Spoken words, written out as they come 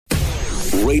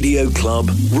Radio Club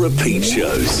repeat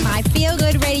shows. My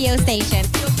feel-good radio station.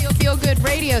 Feel good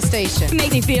radio station.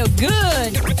 Makes me feel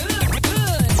good.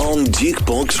 On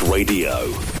Jukebox Radio.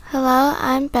 Hello,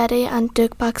 I'm Betty on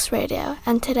Jukebox Radio,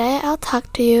 and today I'll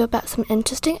talk to you about some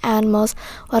interesting animals,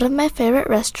 one of my favorite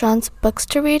restaurants, books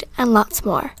to read, and lots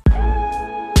more.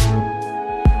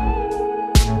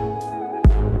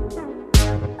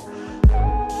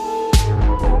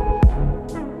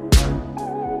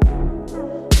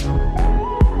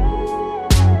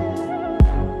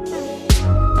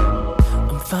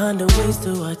 Finding ways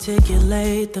to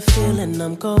articulate the feeling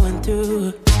I'm going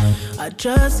through. I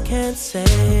just can't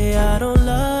say I don't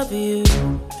love you,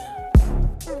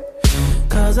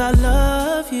 'cause I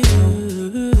love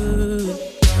you.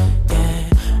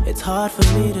 Yeah, it's hard for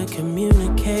me to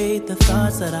communicate the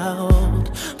thoughts that I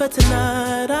hold, but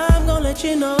tonight I'm gonna let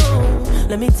you know.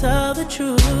 Let me tell the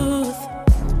truth.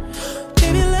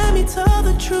 Baby, let me tell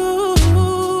the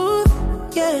truth.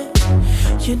 Yeah,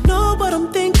 you know what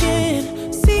I'm thinking.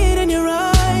 See it in your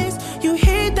eyes. You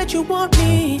hate that you want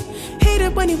me. Hate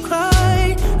it when you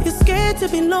cry. You're scared to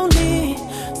be lonely,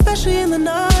 especially in the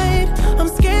night. I'm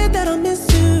scared that I'll miss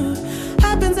you.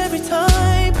 Happens every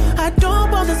time. I don't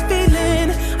want this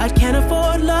feeling. I can't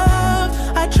afford love.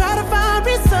 I try to find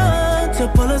reason to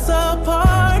pull us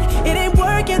apart. It ain't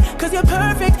working 'cause you're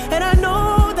perfect, and I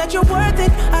know that you're worth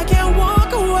it. I can't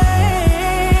walk away.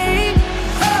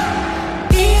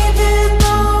 Even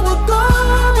though we're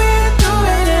going through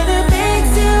it and it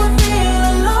makes you feel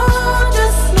alone,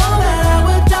 just know that I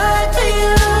would die for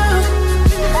you.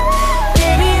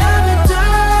 Baby, I would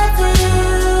die for you.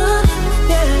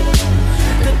 Yeah.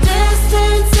 The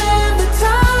distance and the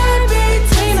time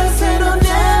between us, it'll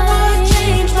never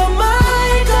change my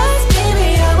mind. 'Cause baby,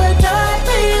 I would die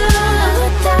for you. I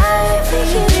would die for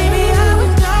you. Baby, I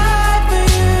would die for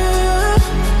you.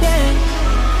 Yeah.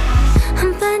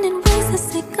 I'm finding ways to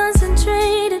stay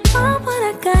concentrated on what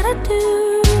I gotta do.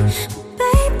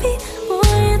 Baby,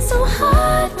 boy, it's so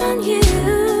hard on you.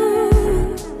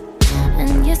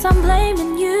 And yes, I'm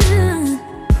blaming you.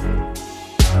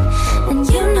 And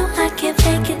you know I can't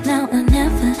fake it now or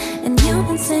never. And you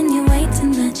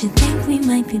insinuating that you think we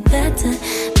might be better.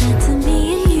 Better me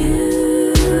and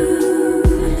you.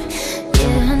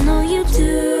 Yeah, I know you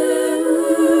do.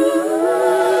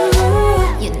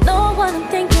 You know what I'm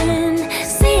thinking.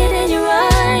 See it in your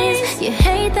eyes. You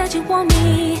hate that you want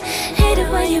me. Hate it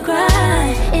when you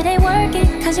cry. It ain't working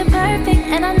 'cause you're perfect,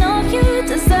 and I know you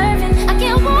deserve it. I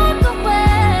can't walk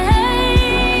away.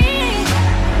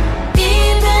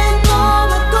 Even though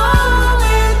we're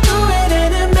going through it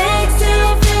and it makes you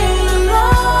feel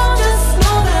alone, just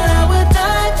know that I would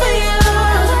die for you.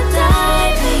 I would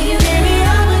die for you. Baby,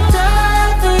 I would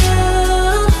die for you.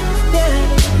 Yeah.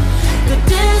 The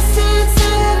distance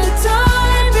and the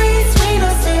time between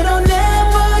us, it'll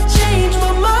never change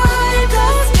my mind.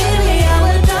 'Cause baby, I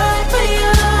would die for you.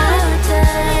 I would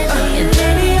die for you.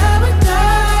 Baby, I would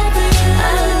die for you.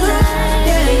 I would die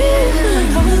for you.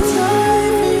 I would die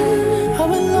for you. I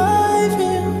would lie for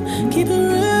you. Keep it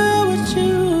real with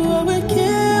you. I would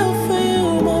kill for you,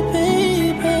 my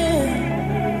baby.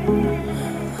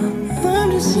 I'm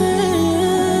just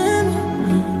saying,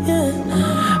 yeah.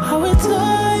 I would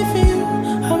die for you.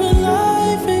 I would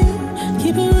lie for you.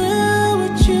 Keep it real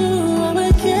with you. I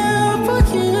would kill for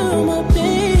you, my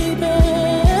baby.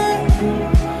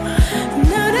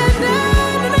 Na na na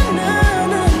na na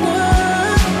na na.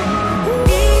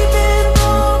 Even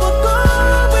though we're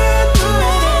going through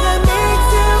it and it makes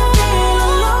you feel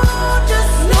alone,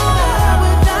 just know that I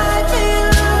would die for you.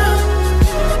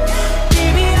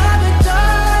 Baby, I would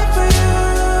die for you.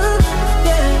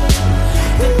 Yeah.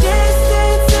 The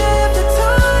distance and the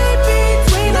time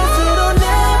between us, it'll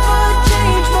never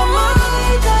change my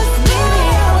mind. 'Cause baby,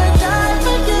 I would die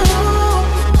for you.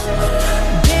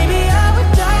 Baby, I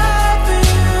would die for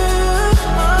you.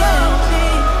 Yeah.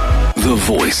 The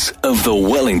voice of the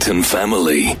Wellington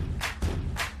family.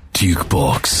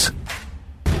 Jukebox.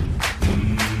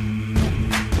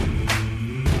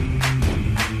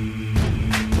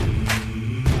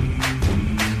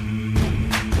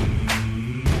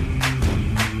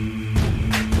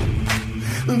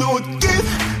 Lord, give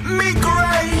me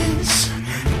grace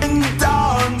and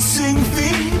dancing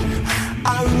feet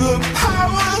and the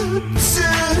power to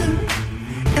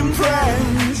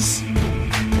impress.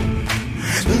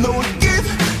 Lord, give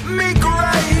me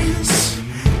grace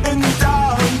and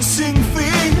dancing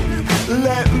feet.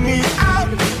 Let me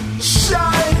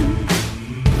outshine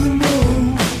the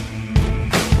moon.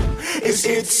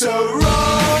 It's a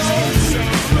road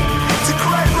to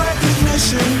great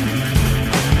recognition.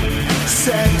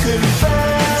 Second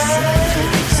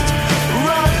best,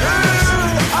 right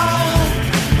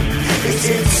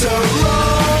so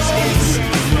wrong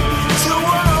to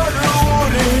want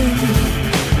rewarding,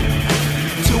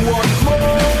 to want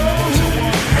more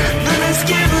than is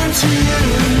given to you,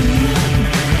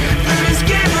 than is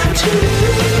given to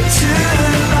you.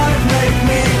 Tonight make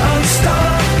me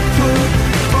unstoppable,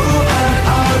 and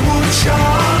I will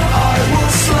charm, I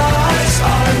will slice,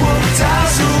 I will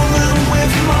dazzle them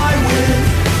with my wit.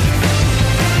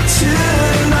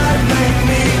 Tonight make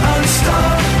me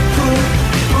unstoppable,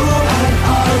 and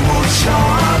I will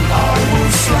charm, I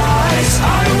will slice, I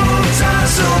will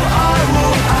dazzle, I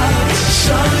will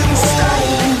outshine them all.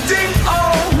 Standing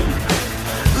on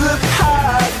the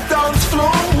path dance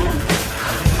floor,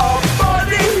 our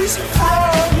bodies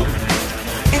thrown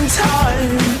in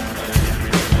time.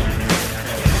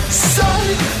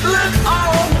 Silent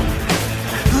on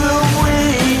the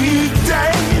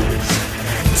weekdays.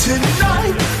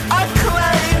 Tonight I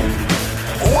claim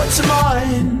what's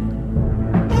mine.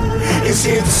 Is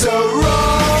it so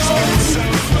wrong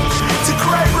to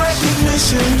crave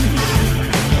recognition?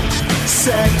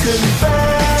 Second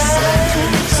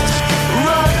best,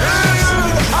 right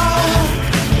on.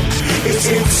 Is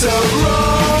it so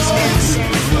wrong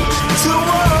to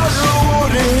want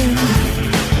rewarding,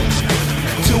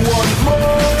 to want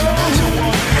more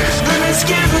than is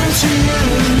given to you,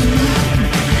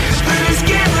 than is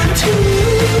given to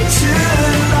you?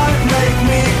 Tonight make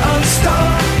me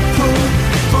unstoppable,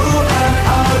 and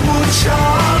I will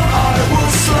charm, I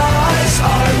will slice,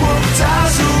 I will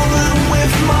dazzle them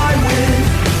with my wit.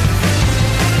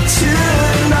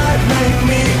 Tonight make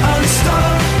me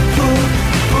unstoppable,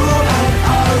 and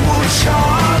I will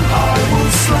charm, I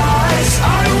will slice, I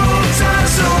will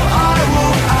dazzle, I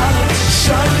will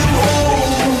outshine them all.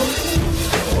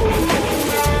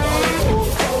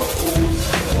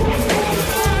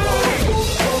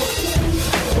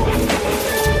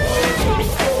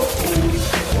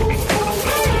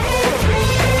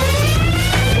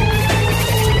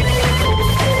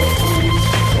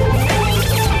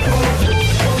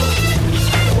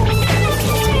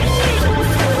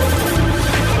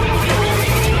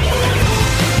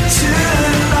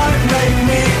 Tonight make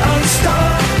me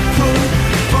unstoppable,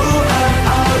 and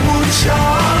I will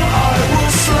charm, I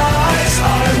will slice,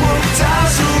 I will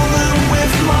dazzle them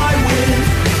with my wit.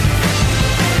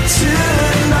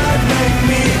 Tonight make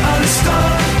me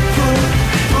unstoppable,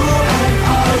 and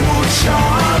I will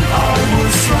charm, I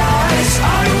will slice,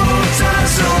 I will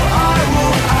dazzle, I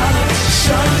will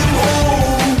outshine them all.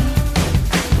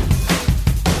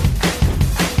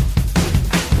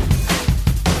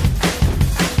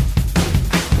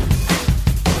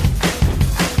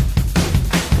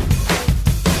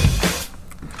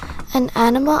 An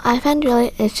animal I find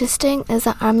really interesting is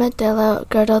the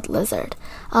armadillo-girdled lizard,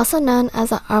 also known as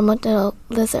the armadillo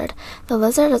lizard. The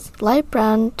lizard is light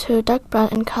brown to dark brown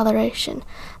in coloration.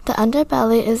 The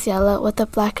underbelly is yellow with a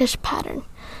blackish pattern,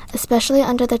 especially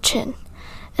under the chin.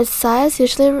 Its size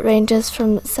usually ranges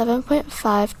from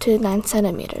 7.5 to 9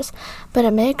 centimeters, but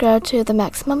it may grow to the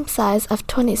maximum size of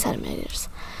 20 centimeters.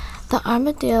 The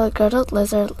armadillo-girdled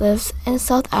lizard lives in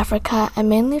South Africa and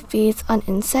mainly feeds on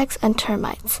insects and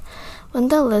termites. When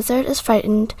the lizard is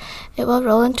frightened, it will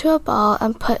roll into a ball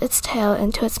and put its tail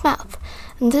into its mouth.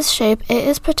 In this shape, it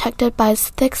is protected by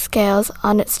thick scales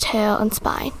on its tail and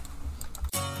spine.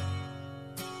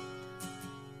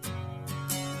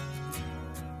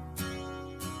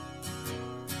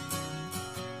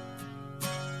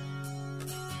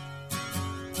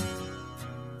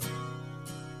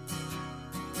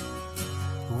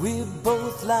 We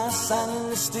both lie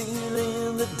silently still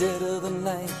in the dead of the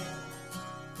night.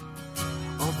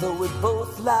 Although we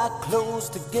both lie close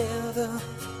together,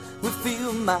 we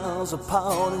feel miles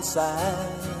apart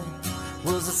inside.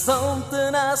 Was it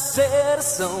something I said or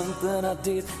something I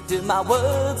did? Did my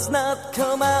words not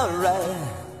come out right?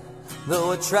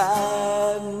 Though I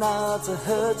tried not to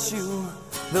hurt you,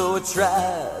 though I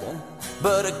tried,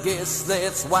 but I guess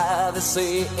that's why they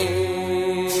say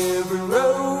every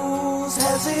rose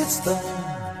has its thorn.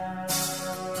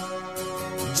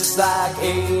 Just like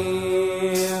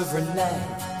every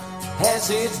night has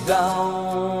its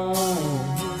dawn.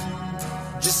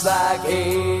 Just like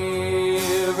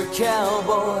every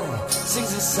cowboy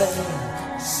sings a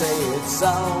sad, sad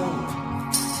song.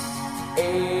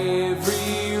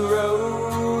 Every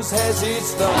rose has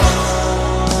its thorn.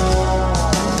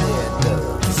 It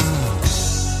does.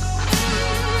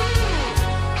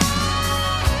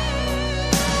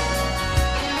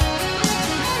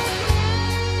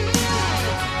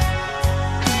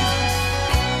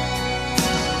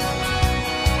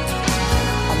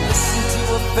 I listen to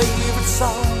a favorite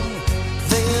song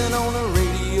playing on the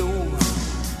radio.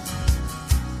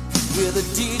 Yeah, the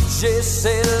DJ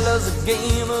said love's a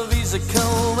game of easy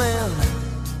come and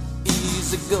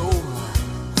easy go.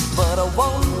 But I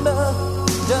wonder,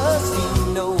 does he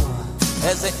know?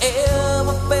 Has he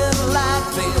ever felt like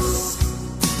this?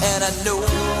 And I know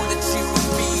that you would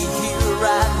be here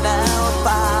right now if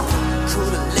I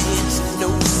could have let you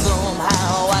know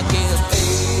somehow. I guess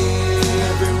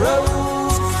every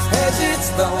rose has its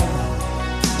thorn,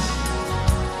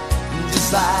 just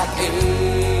like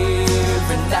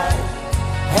every night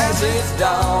has its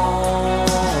dawn,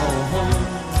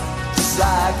 just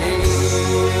like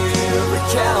every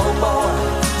cowboy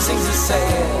sings a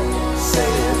sad,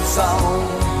 sad song.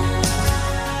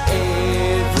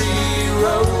 Every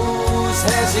rose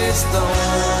has its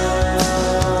thorn.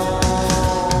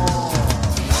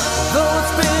 Though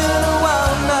it's been a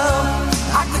while now,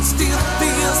 I can still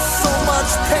feel so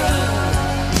much pain,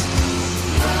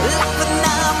 like the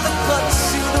knife that cuts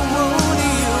you the wound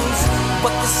heals,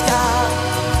 but the scar,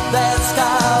 that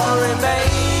scar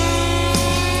remains.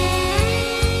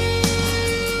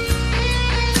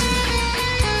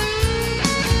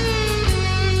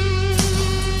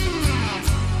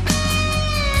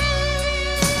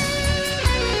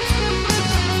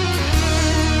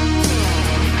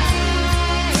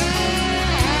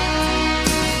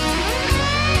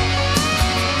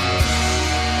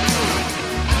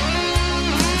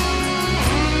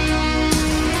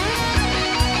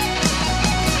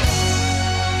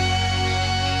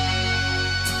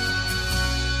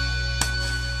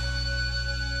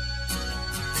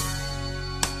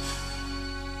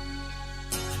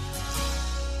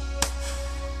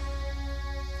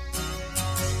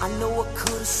 I know I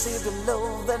could have saved your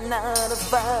love that night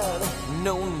if I'd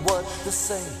known what to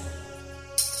say.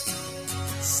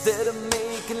 Instead of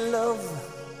making love,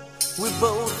 we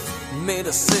both made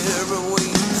a separate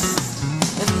ways.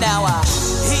 And now I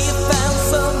hear you found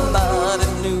somebody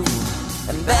new,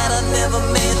 and that I never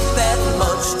meant that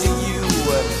much to you.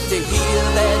 To hear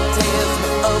that tears me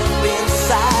up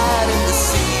inside, and to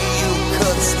see you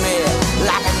cuts me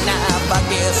like a knife. I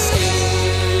guess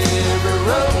every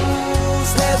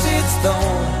rose has its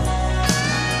thorn,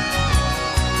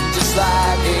 just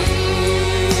like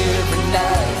every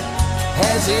night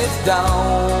has its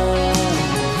dawn,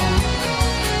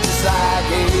 just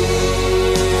like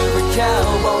every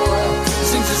cowboy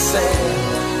sings a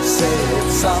sad,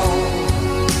 sad song.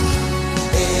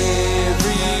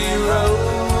 Every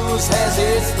rose has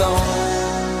its thorn.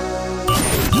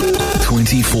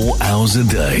 24 hours a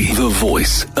day, the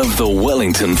voice of the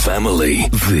Wellington family.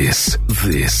 This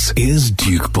is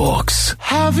Jukebox.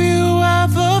 Have you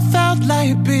ever felt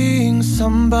like being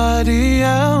somebody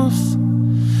else?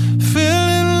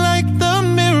 Feeling like the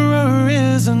mirror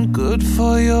isn't good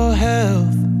for your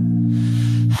health.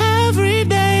 Every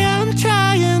day I'm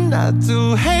trying not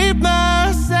to hate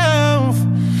myself,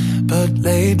 but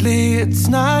lately it's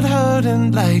not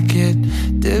hurting like it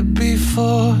did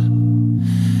before.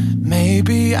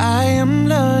 Maybe I am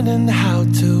learning how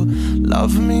to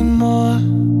love me more.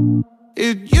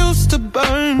 It used to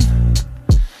burn,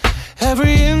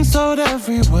 every insult,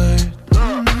 every word,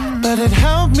 but it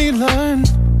helped me learn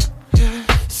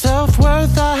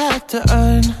self-worth I had to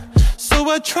earn. So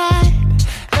I tried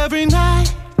every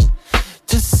night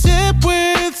to sip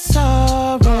with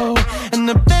sorrow, and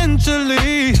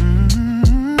eventually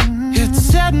it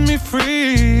set me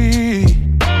free.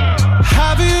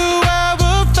 Have you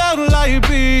ever felt like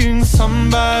being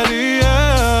somebody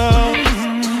else?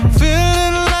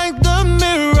 Feeling like the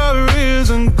mirror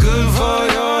isn't good for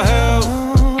your health.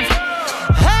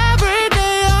 Every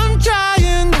day I'm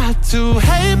trying not to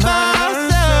hate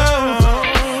myself,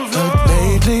 but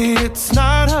lately it's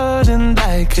not hurting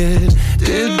like it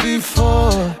did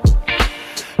before.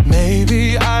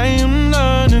 Maybe I am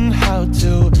learning how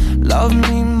to love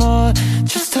me more.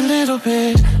 Just a little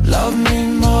bit, love me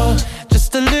more.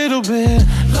 Just a little bit,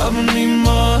 love me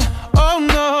more. Oh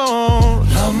no,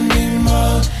 love me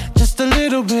more. Just a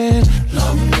little bit,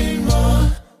 love me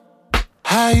more.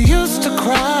 I used to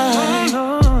cry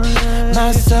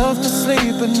myself to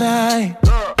sleep at night.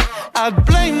 I'd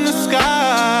blame the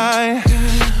sky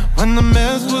when the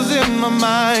mess was in my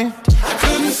mind. I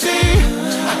couldn't see,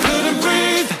 I couldn't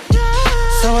breathe,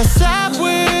 so I sat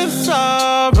with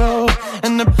sorrow,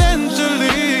 and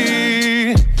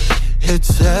eventually it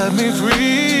set me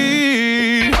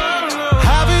free.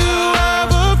 Have you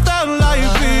ever felt like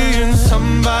being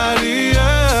somebody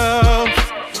else?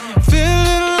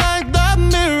 Feeling like that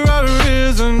mirror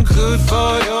isn't good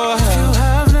for your health.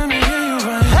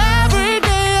 Every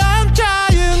day I'm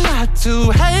trying not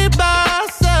to hate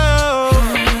myself,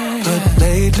 but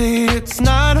lately it's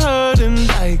not hurting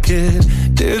like it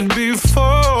did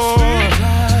before.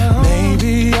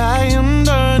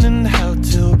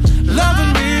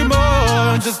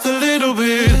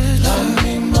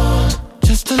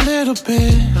 little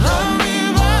bit. Love me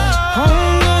more.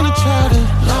 I'm gonna try to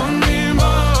love me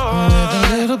more. With a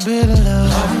little bit of love.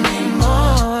 Love me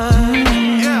more.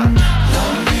 Yeah.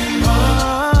 Love me more.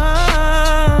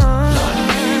 Love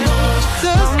me more.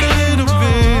 Just a little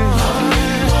bit. Love me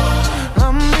more.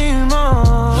 Love me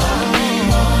more. Love me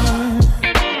more.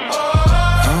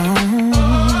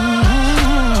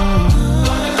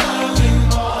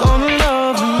 Gonna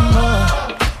love me more.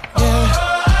 Yeah.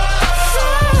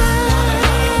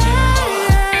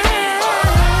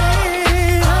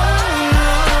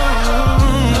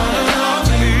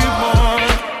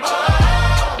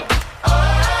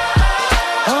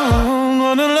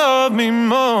 Gonna love me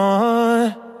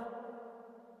more.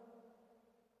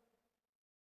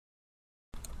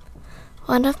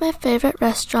 One of my favorite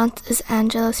restaurants is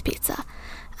Angelo's Pizza.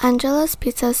 Angelo's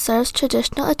Pizza serves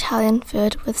traditional Italian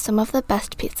food with some of the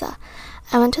best pizza.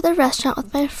 I went to the restaurant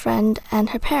with my friend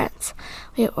and her parents.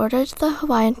 We ordered the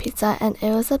Hawaiian pizza and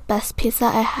it was the best pizza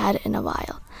I had in a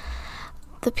while.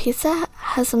 The pizza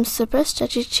has some super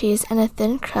stretchy cheese and a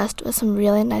thin crust with some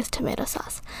really nice tomato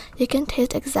sauce. You can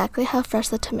taste exactly how fresh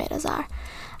the tomatoes are.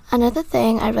 Another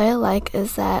thing I really like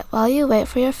is that while you wait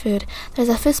for your food, there's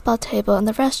a foosball table in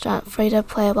the restaurant for you to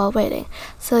play while waiting,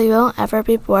 so you won't ever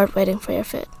be bored waiting for your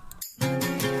food.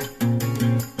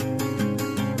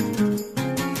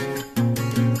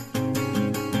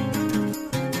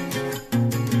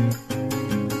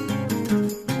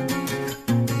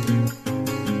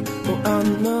 I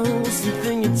know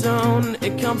something you don't.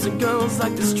 It comes and goes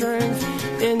like the strength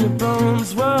in your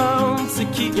bones. Whoa, to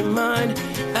keep your mind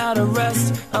at a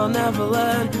rest, I'll never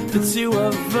let the two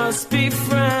of us be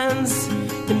friends.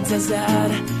 And does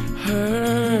that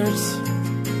hurt?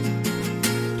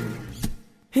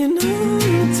 And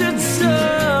on to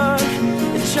talk,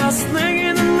 just look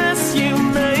at the mess you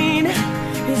made.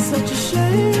 It's such a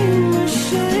shame, a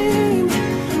shame.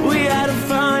 We had to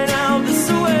find out this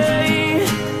way.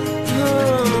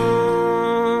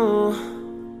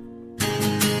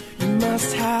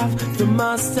 You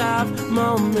must have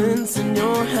moments in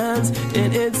your hands,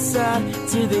 and it's sad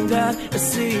to think that a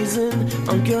season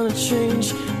I'm gonna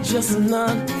change, just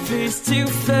not face to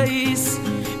face.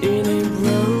 It ain't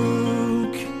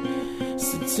broke,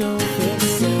 so don't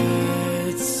fix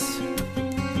it.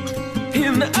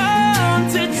 And on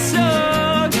to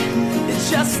talk, it's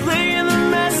just laying the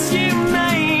mess you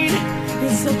made.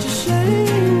 It's such a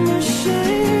shame, a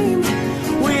shame.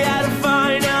 We had to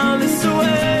find out this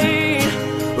way.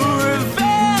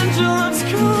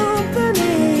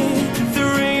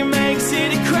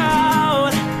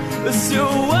 So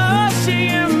wash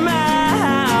your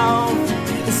mouth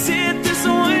and sit this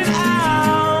one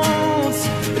out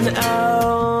and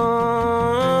out,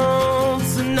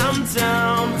 and I'm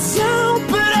down,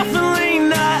 but definitely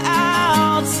not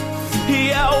out.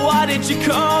 Yeah, why did you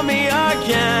call me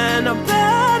again? I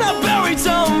bet we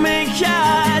don't make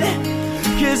it,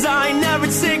 'cause I never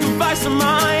take advice from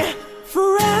my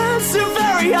friends to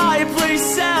very high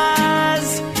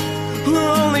places who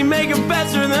only make it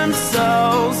better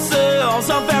themselves.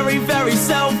 So very, very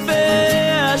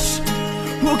selfish.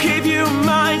 We'll keep you in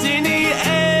mind in the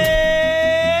end.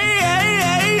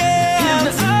 And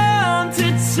on to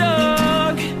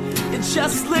talk, it's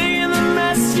just laying the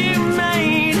mess you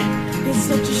made. It's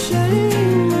such a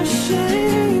shame, a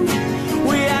shame.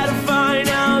 We had to find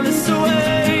out this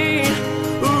way.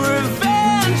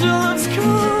 Revenge loves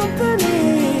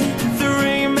company.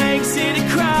 3 makes it a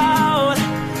crowd.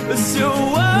 So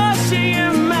wash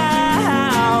your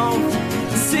mouth,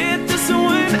 sit this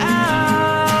one out.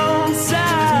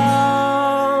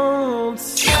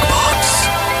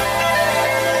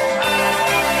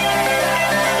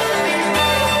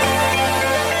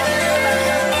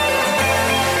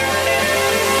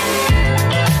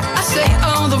 I say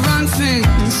all the wrong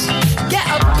things, get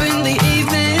up in the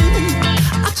evening,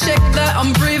 I check that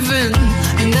I'm breathing,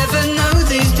 you never know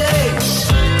these days.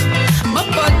 My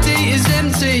body is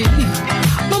empty,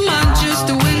 my mind just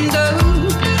a window,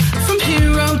 from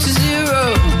hero to zero,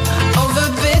 over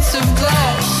bits of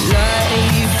glass.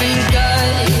 Life ain't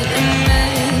got a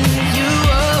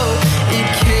manual, it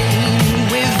came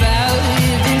without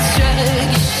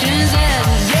instructions, and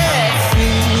yeah,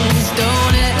 things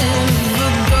don't ever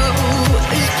go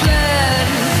as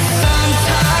planned.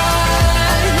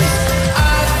 Sometimes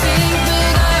I think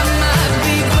that I might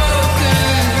be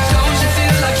broken. Don't you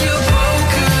feel like you're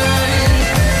broken?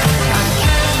 I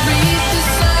can't read the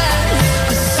signs,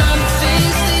 but some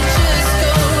things they just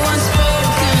go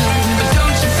unspoken. But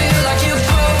don't you feel like you're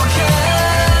broken?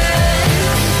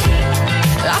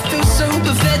 I feel so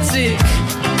pathetic,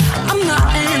 I'm not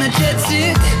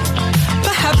energetic.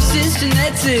 Perhaps it's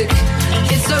genetic,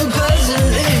 it's so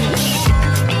puzzling.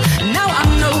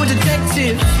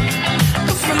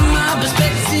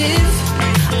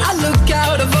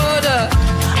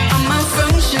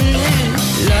 fortunate.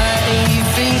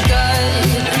 Life ain't got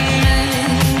a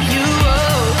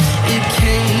manual. It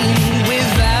came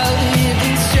without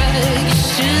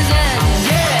instructions, and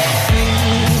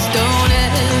things don't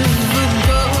ever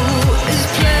go as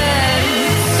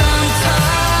planned. Sometimes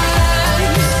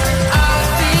I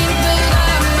think that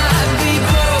I might be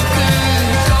broken.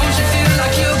 Don't you feel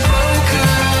like you're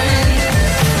broken?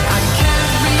 I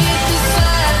can't read the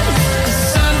signs, 'cause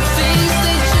some things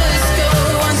they just go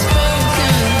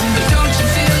unspoken. But don't you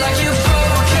feel like you're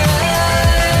broken?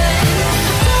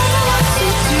 I don't know what to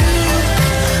do.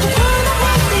 I wanna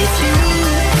walk with you.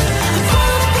 I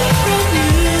wanna be with you.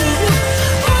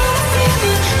 Wanna feel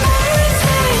the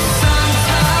Airdate. Sometimes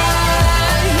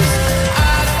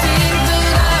I think that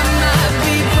I might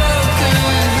be broken.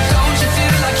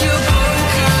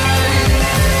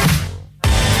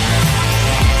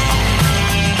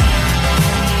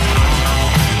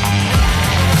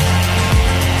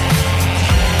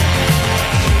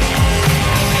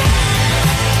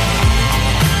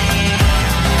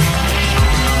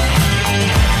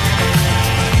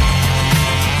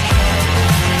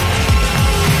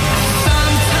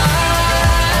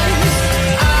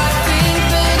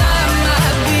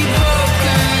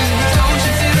 Don't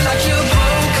you feel like you're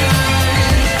broken?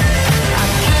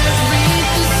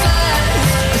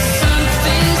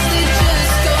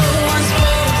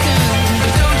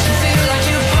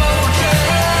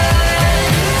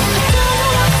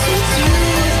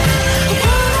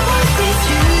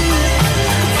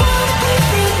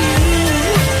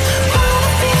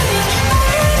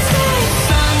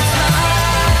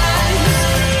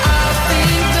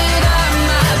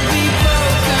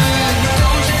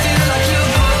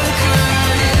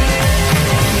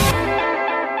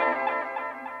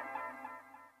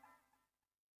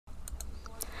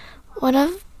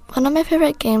 One of my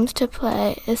favorite games to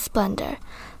play is Splendor.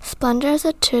 Splendor is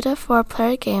a 2 to 4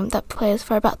 player game that plays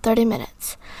for about 30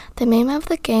 minutes. The aim of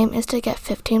the game is to get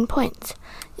 15 points.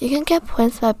 You can get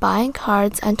points by buying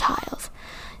cards and tiles.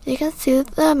 You can see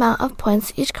the amount of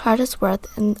points each card is worth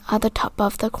at the top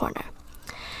of the corner.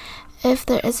 If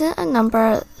there isn't a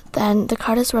number, then the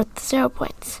card is worth 0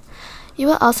 points. You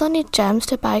will also need gems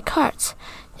to buy cards.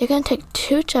 You can take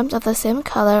 2 gems of the same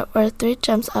color or 3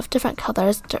 gems of different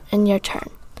colors in your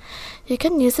turn. You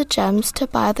can use the gems to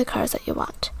buy the cards that you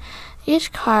want.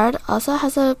 Each card also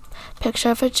has a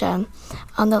picture of a gem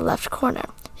on the left corner.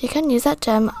 You can use that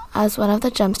gem as one of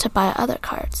the gems to buy other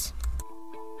cards.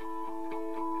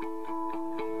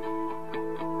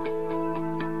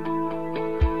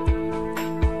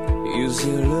 Is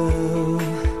it love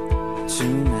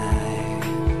tonight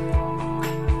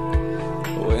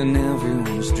when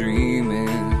everyone's dreaming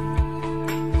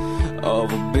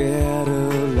of a better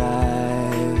life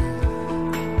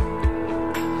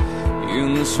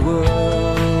in this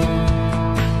world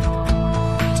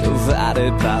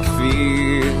divided by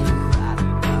fear?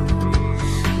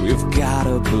 We've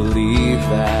gotta believe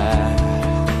that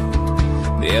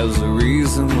there's a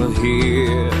reason we're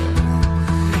here.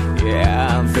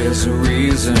 Yeah, there's a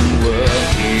reason we're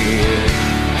here.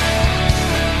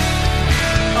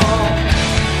 Oh,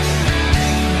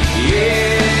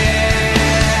 yeah.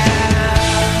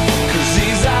 'Cause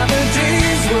these are the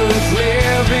days worth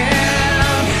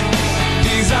living.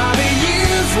 These are the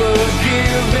years worth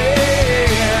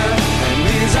giving. And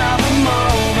these are the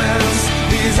moments,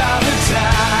 these are the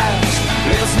times.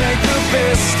 Let's make the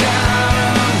best out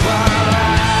of our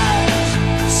lives.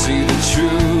 See the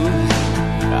truth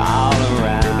all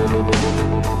around.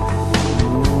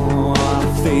 Oh, our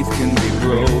faith can be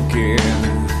broken,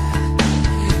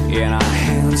 and our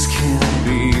hands can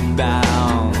be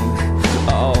bound.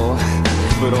 Oh,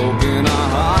 but open our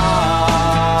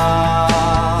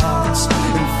hearts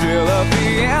and fill up the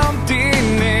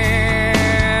emptiness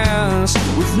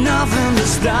with nothing to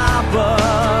stop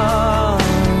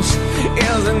us.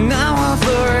 Is it not worth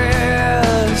the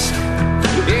risk?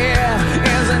 Yeah,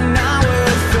 is it not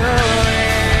worth the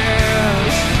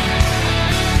risk?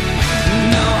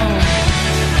 No.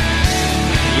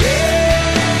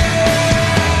 Yeah.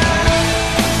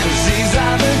 'Cause these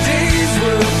are the days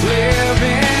worth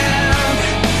living.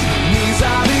 These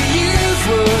are the years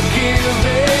worth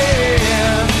giving.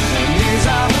 And these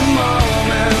are the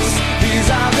moments, these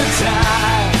are the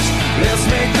times. Let's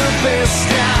make the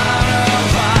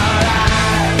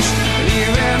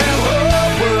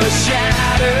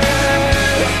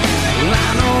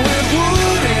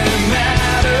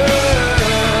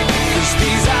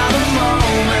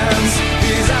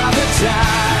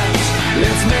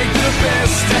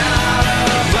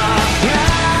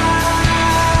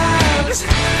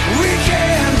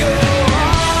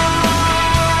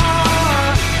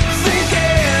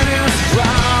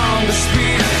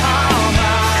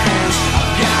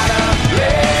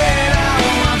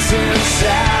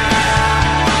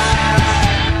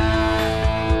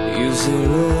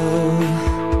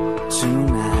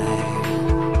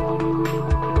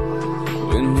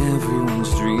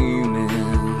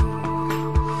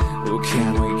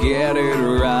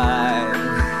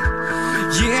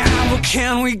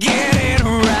Can we get it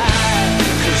right?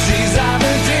 'Cause these are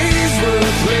the days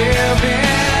worth living.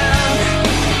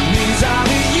 These are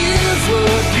the years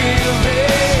worth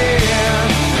giving.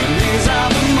 These are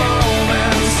the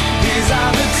moments, these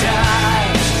are the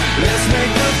times. Let's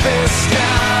make the best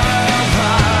out of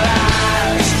our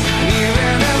lives.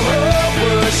 Even if hope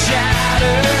was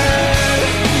shattered,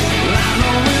 I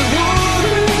know it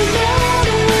wouldn't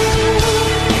matter.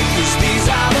 'Cause these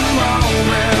are the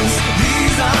moments,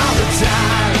 these are the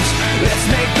times. Let's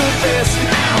make the best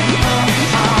out of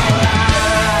our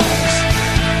lives.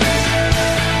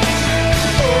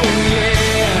 Oh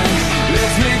yeah,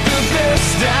 let's make the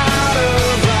best out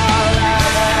of our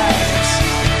lives.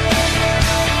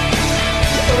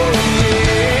 Oh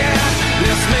yeah,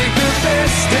 let's make the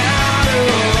best out of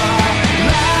our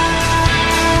lives.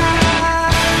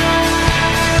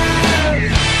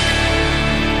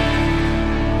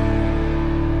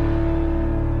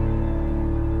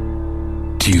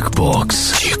 Jukebox.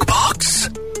 Jukebox.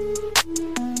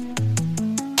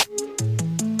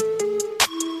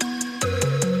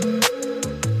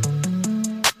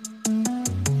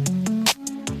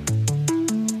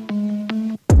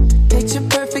 Picture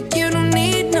perfect, you don't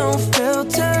need no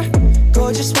filter.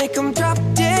 Gorgeous, make 'em drop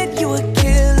dead, you a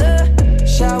killer.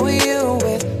 Shower you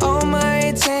with all my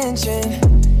attention.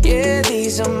 Yeah,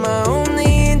 these are my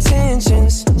only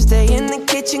intentions. Stay in the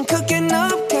kitchen, cooking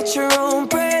up, cut your own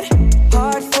bread.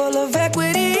 Heart full of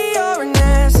equity, you're an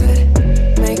asset.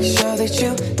 Make sure that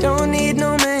you don't need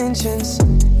no mentions.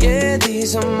 Yeah,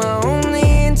 these are my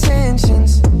only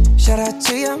intentions. Shout out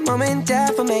to your mom and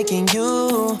dad for making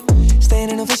you. Staying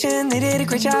in a vision, they did a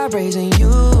great job raising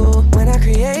you. When I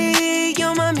create,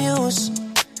 you're my muse.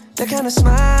 The kind of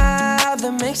smile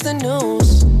that makes the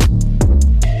news.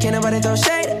 Can't nobody throw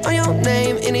shade on your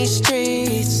name in these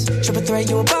streets. Triple threat,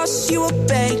 you a boss, you a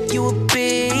bank, you a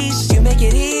beast. You make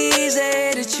it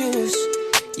easy to choose.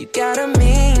 You got a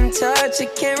mean touch, I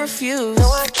can't refuse. No,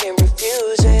 I can't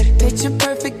refuse it. Picture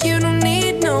perfect, you don't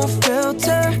need no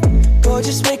filter.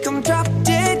 Gorgeous, make 'em drop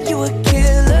dead, you a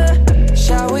killer.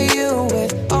 Shower you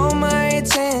with all my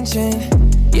attention.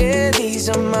 Yeah, these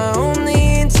are my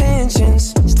only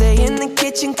intentions. Stay in the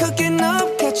kitchen, cooking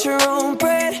up, cut your own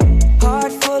bread.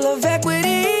 Heart full of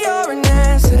equity, you're an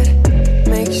asset.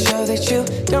 Make sure that you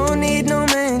don't need no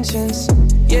mentions.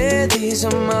 Yeah, these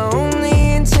are my only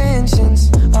intentions.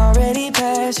 Already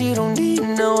passed, you don't need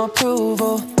no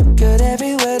approval. Good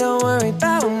everywhere, don't worry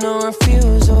about no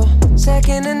refusal.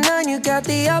 Second to none, you got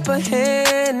the upper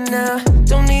hand now.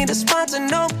 Don't need a sponsor,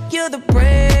 no, you're the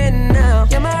brand now.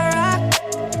 You're my rock,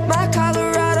 my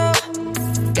Colorado.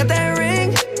 Got that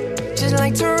ring, just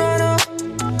like Toronto.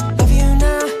 Love you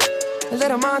now, a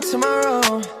little more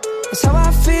tomorrow. That's how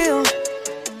I feel.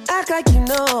 Act like you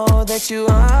know that you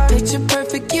are. Picture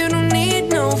perfect, you don't need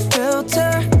no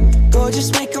filter.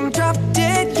 Gorgeous, make 'em drop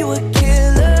dead, you a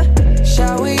killer.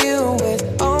 Shower you with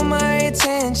all my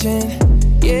attention.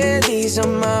 Yeah, these are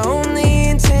my only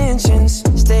intentions.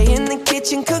 Stay in the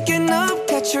kitchen, cooking up,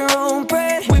 cut your own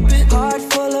bread. Heart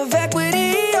full of equity,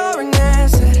 you're an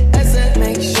asset.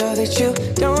 Make sure that you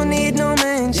don't need no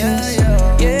mentions.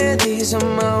 Yeah, these are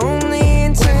my only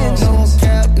intentions. No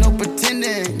cap, no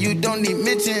pretending, you don't need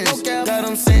mentions. Got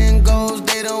 'em saying goals,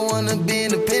 they don't wanna be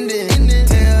independent.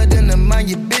 Tell them to mind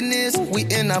your business, we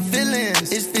in our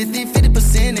feelings. It's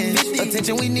 50%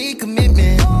 attention, we need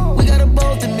commitment. We gotta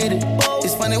both admit it.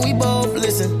 It's funny we both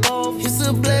listen. It's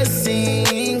a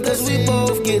blessing, 'cause we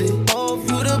both get it.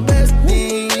 You the best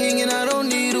thing, and I don't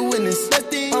need a witness.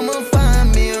 I'ma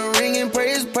find me a ring and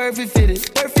pray it's perfect fitted.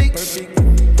 Perfect.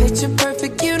 Picture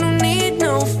perfect, you don't need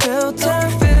no filter.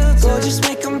 Gorgeous,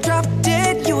 make 'em drop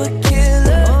dead, you a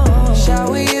killer.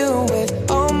 Shower you with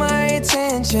all my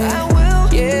attention. I will.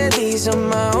 Yeah, these are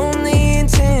my only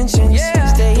intentions.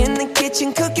 Stay in the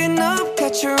kitchen, cooking up,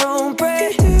 cut your own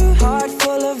bread. Heart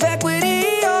full of equity,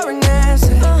 you're an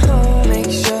asset.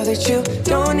 Make sure that you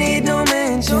don't need no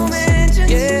mentions.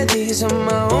 Yeah, these are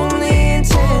my only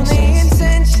intentions.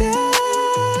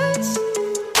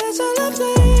 That's all I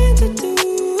plan to do.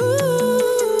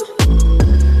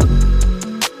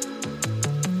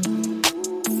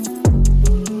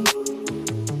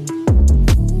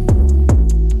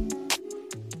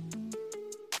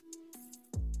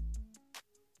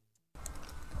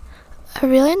 A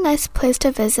really nice place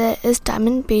to visit is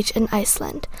Diamond Beach in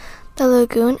Iceland. The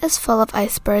lagoon is full of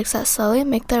icebergs that slowly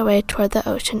make their way toward the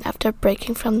ocean after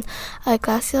breaking from a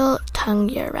glacial tongue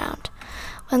year-round.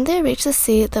 When they reach the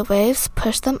sea, the waves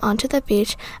push them onto the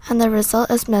beach, and the result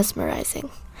is mesmerizing.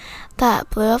 The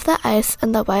blue of the ice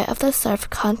and the white of the surf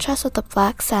contrast with the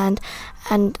black sand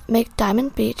and make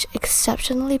Diamond Beach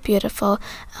exceptionally beautiful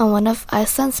and one of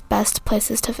Iceland's best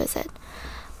places to visit.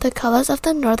 The colors of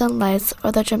the northern lights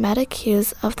or the dramatic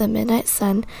hues of the midnight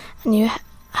sun, and you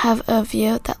have a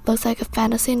view that looks like a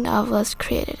fantasy novelist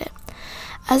created it.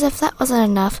 As if that wasn't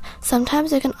enough,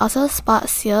 sometimes you can also spot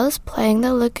seals playing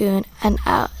the lagoon and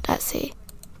out at sea.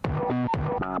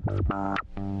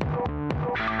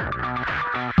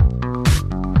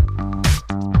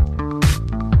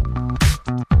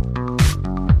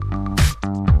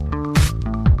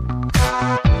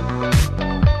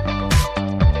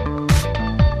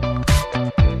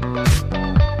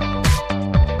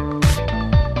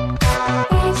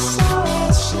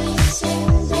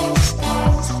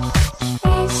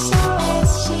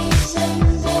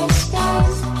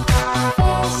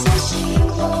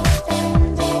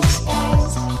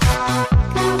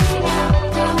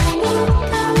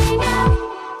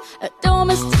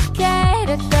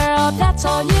 That's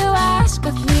all you ask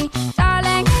of me,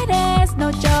 darling, it is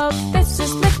no joke. This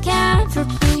is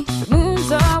lycanthropy. The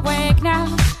moon's awake now,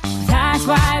 with eyes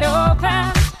wide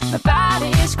open. My body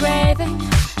is craving,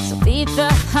 so feed the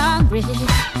hungry.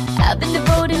 I've been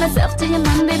devoting myself to you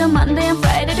Monday to Monday and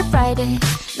Friday to Friday.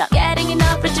 Not getting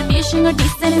enough retribution or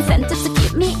decent incentives to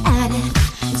keep me at it.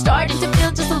 I'm starting to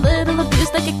feel just a little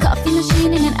abused, like a coffee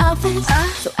machine in an office.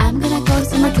 So I'm gonna go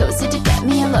somewhere cozy to get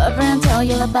me a lover and tell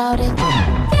you about it.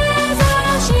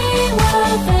 She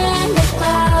was in the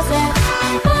closet,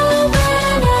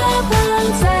 moving up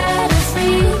and set us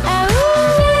free.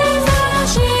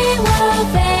 She was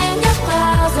in your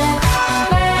closet,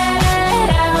 let it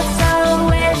out so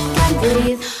it can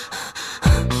breathe.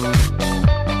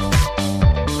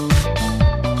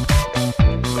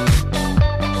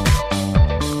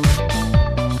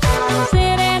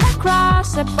 Sitting across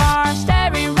the bar,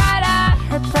 staring right at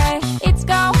her prey. It's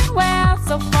going well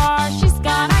so far, she's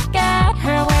gonna get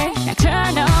her way.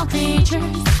 Nocturnal creatures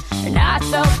are not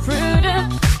so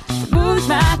prudent. The moon's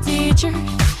my teacher,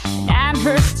 and I'm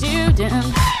her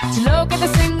student. To look at the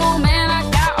single man, I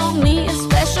got only a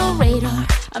special radar.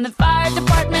 On the fire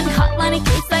department hotline in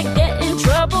case I get in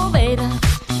trouble later.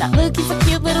 Not looking for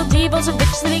cute little divas or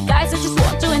rich city guys, I just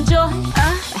want to enjoy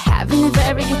having a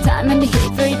very good time and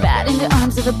behave very bad in the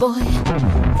arms of a boy.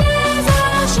 This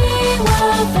how she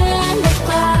was in the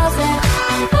closet,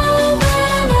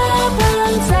 moving up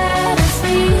and set us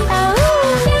free.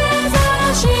 This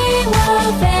how she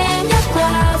was in your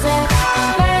closet,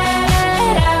 let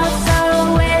it out so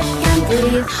it can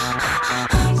breathe.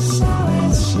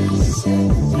 She's in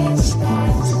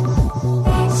disguise.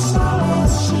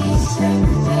 She's in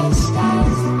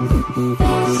disguise.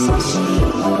 This how she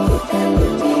was in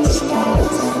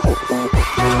disguise.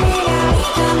 Coming out,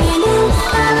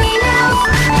 coming out.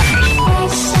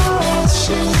 SOS,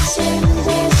 she's in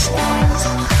disguise.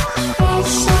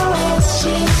 SOS,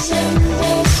 she's in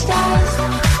disguise.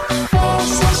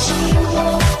 This how she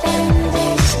was in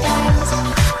disguise.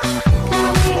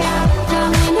 Coming out,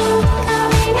 coming out,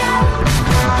 coming out.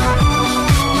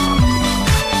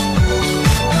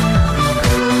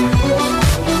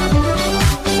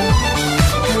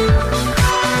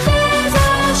 This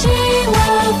how she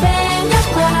was in your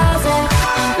closet.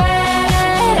 Let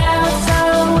it out so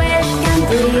it can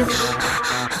breathe.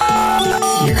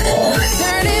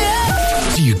 Turn it up.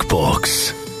 Jukebox.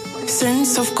 Since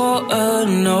I've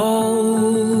gotten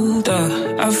older,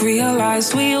 I've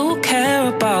realized we all care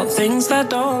about things that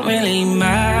don't really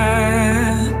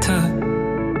matter.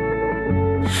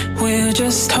 We're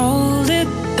just told it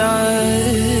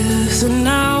does, and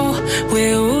now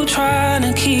we're all trying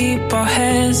to keep our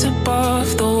heads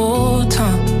above the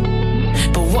water.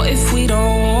 But what if we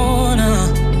don't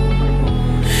wanna?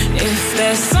 If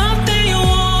there's something you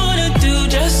wanna do,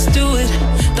 just do it.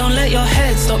 Don't let your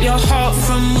head stop your heart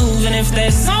from moving. If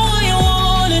there's someone you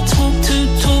wanna talk to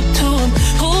him.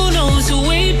 Who knows who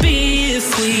we'd be if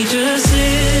we just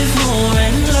live more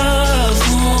and love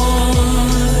more.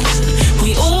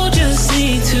 We all just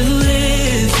need to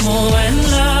live more and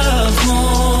love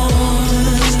more.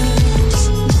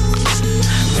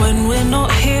 When we're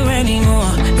not here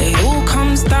anymore, it all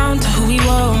comes down to who we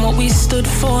were and what we stood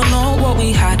for, not what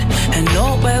we had and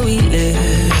not where we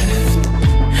lived.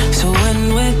 So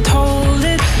when we're told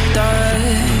it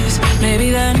does,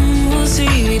 maybe then we'll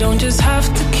see we don't just have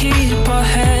to keep our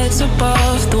heads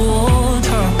above the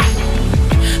water.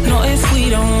 Not if we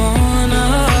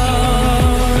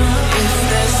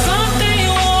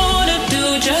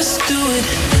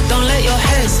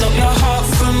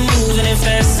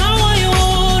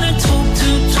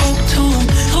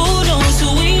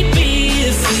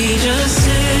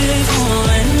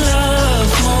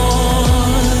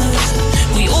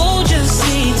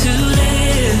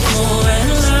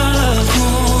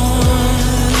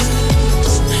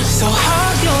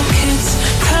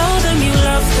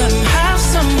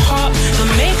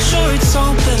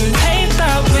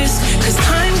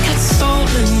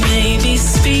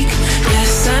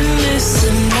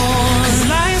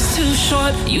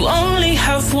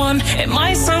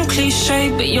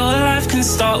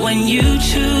when you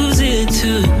choose it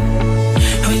to.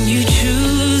 When you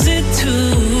choose it to.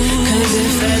 'Cause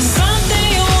if there's something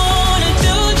you wanna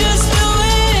do, just do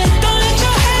it. Don't let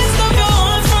your head stop your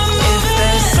heart from moving. If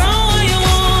there's someone you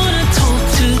wanna talk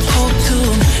to,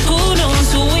 who knows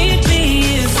who we'd be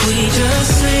if we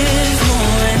just live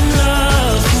more and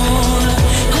love more.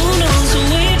 Who knows who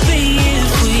we'd be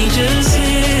if we just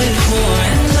live more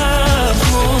and love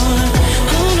more.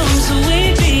 Who knows who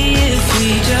we'd be if we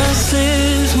just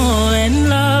live more and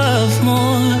love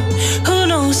more. Who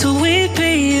knows who we'd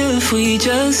be if we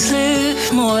just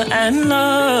live more and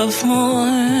love more.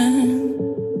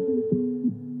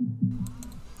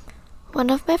 One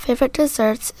of my favorite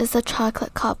desserts is the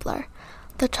chocolate cobbler.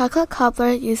 The chocolate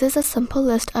cobbler uses a simple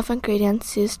list of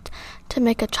ingredients used to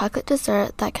make a chocolate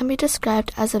dessert that can be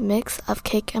described as a mix of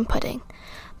cake and pudding.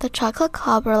 The chocolate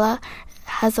cobbler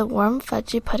has a warm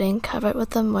fudgy pudding covered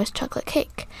with a moist chocolate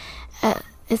cake.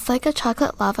 It's like a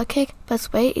chocolate lava cake, but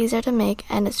it's way easier to make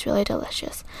and it's really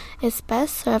delicious. It's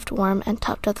best served warm and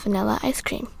topped with vanilla ice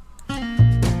cream.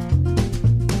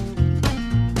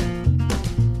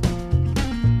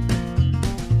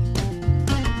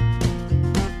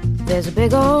 There's a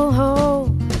big old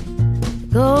hole that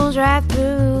goes right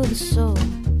through the sole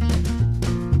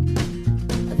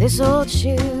of this old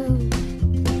shoe,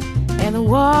 and the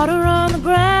water on the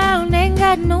ground ain't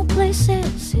got no place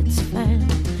else it's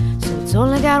found. So it's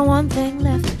only got one thing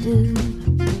left to do.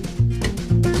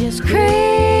 Just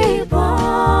creep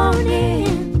on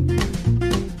in,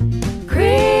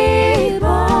 creep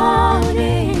on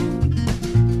in,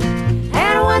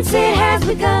 and once it has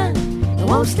begun, it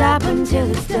won't stop until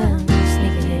it's done.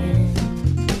 Sneaking in.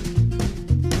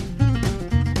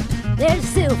 There's a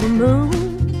silver moon,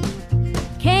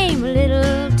 came a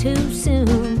little too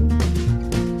soon.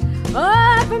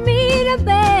 Oh, for me to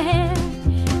bear,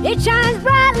 it shines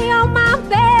brightly on my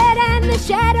bed, and the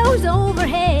shadows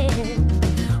overhead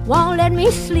won't let me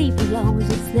sleep as long as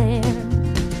it's there.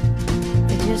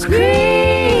 It just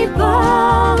creep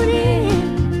on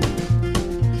in,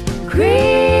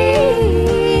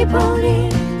 creep on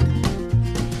in,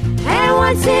 and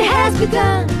once it has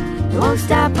begun, it won't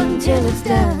stop until it's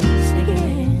done. Sneak it in.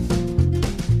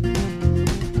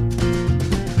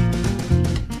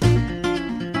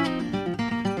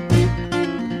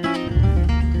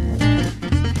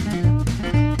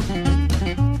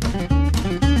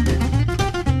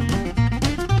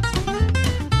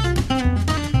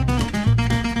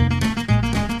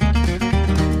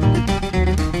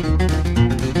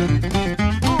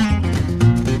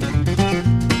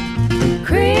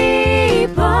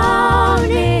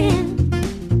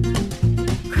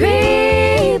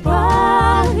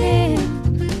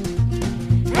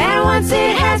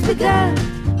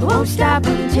 It won't stop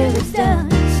until it's done.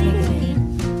 Sing it in.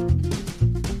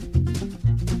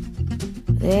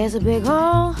 There's a big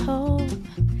old hole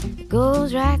that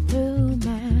goes right through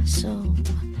my soul.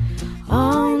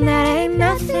 Oh, that ain't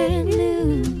nothing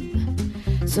new.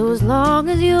 So as long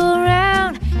as you're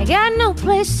around, I got no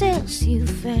place else you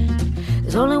found.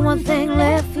 There's only one thing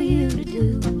left for you to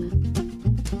do.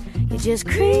 You just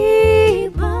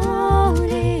creep on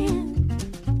in,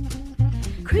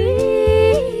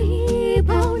 creep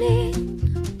on in,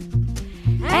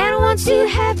 and once you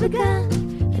have begun,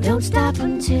 don't stop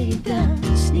until you're done.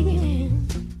 Sneak it in.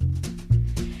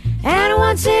 And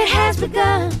once it has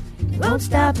begun, it won't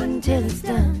stop until it's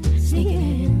done. Sneak it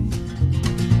in.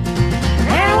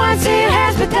 And once it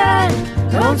has begun,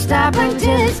 it won't stop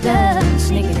until it's done.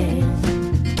 Sneak it in.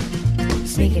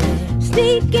 Sneak it in.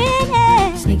 Sneak it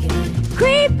in. Sneak it in.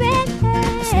 Creep in.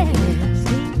 Sneak it in.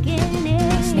 Sneak it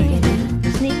in. Sneak it in.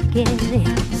 Sneak it in.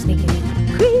 Sneak it in.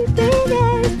 Creep in.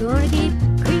 Gonna keep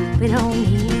creeping on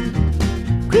in.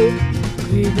 Creep,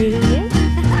 creep in.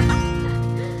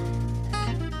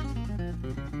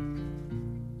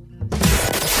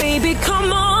 Baby,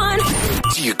 come on.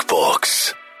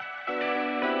 Jukebox.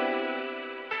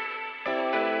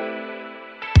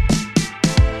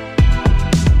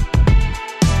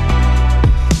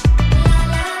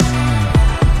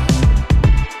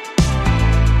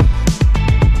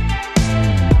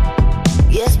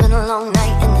 Yeah, it's been a long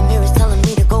night and the mirror's telling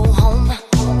me to go home.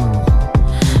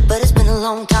 But it's been a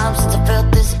long time since I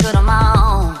felt this good on my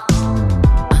own.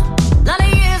 A lot of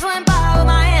years went by with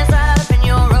my hands tied up in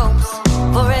your ropes.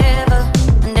 Forever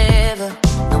and ever,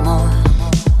 no more.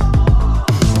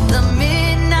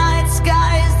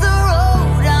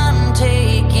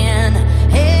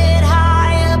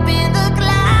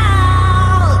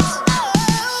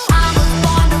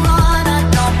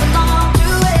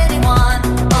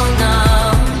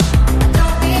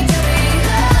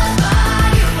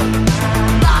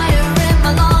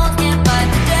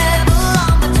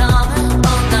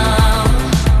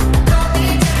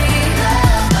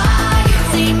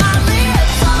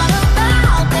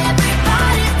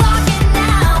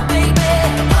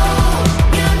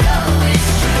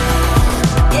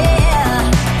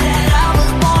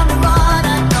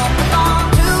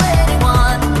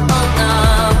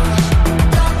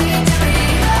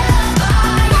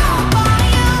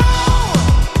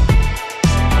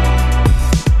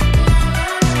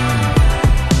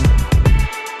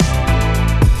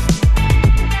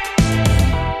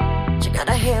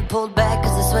 Got her hair pulled back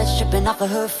cause the sweat's dripping off of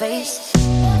her face.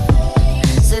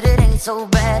 Said it ain't so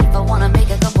bad if I wanna make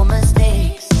a couple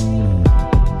mistakes.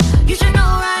 You should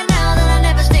know right now that I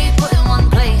never stay put in one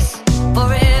place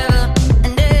forever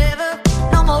and ever,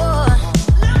 no more.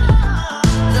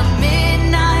 The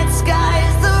midnight sky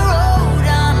is the road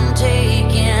I'm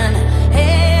taking,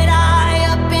 head high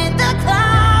up in the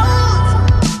clouds.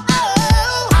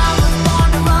 Oh, I was born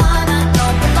to run, I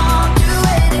don't belong to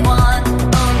anyone.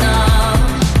 Oh no,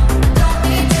 don't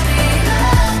need to be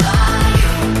loved by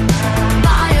you.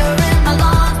 Fire in my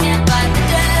lungs, can't fight the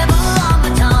devil on my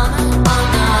tongue. Oh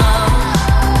no,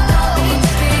 don't need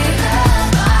to be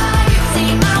loved by you.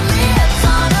 See my lips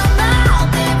on a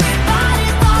mouth,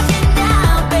 everybody's talking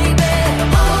now, baby.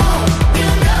 Oh, you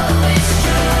know it's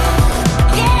true,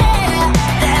 yeah,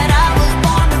 that I was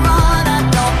born to run, I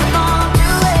don't belong to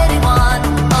anyone.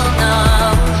 Oh no,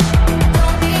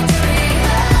 don't need to be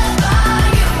loved by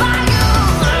you, by you.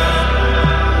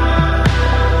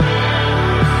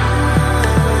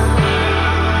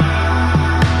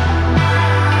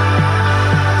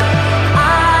 I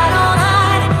don't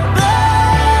hide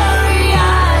blurry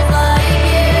eyes like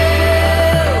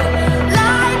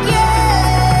you.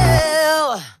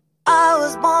 I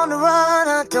was born to run,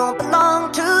 I don't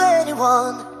belong to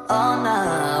anyone. Oh no,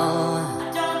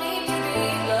 I don't need to be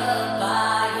loved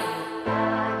by you.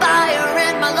 Fire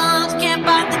in my lungs, can't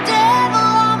fight the devil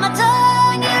on my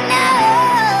tongue, you know.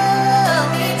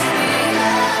 Don't need to be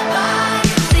loved by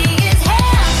you. See his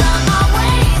hands on my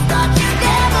waist, thought you'd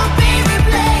never be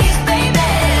replaced,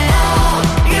 baby. Oh,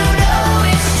 you know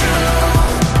it's true,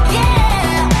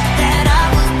 yeah, that I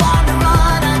was born to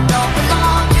run, I don't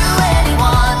belong to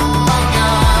anyone. Oh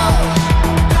no,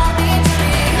 don't need to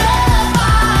be loved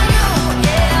by you,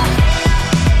 yeah.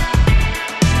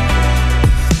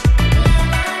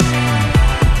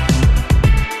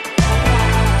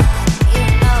 You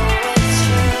know it's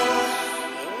true,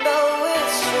 you know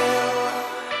it's true.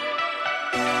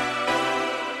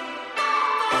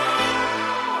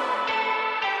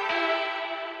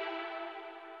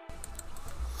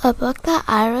 A book that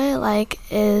I really like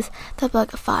is the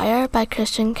book Fire by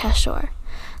Christian Cashore.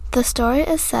 The story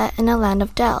is set in a land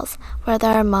of dells, where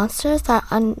there are monsters that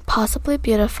are impossibly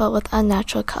beautiful with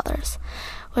unnatural colors,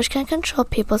 which can control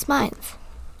people's minds.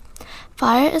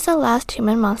 Fire is the last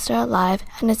human monster alive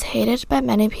and is hated by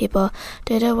many people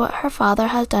due to what her father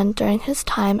has done during his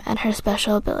time and her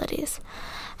special abilities.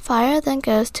 Fire then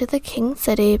goes to the king's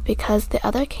city because the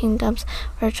other kingdoms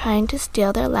were trying to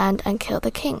steal their land and kill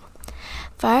the king.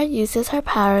 Fire uses her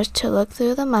powers to look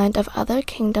through the mind of other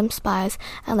kingdom spies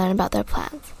and learn about their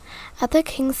plans. At the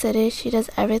king's city, she does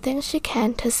everything she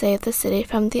can to save the city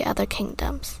from the other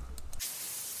kingdoms.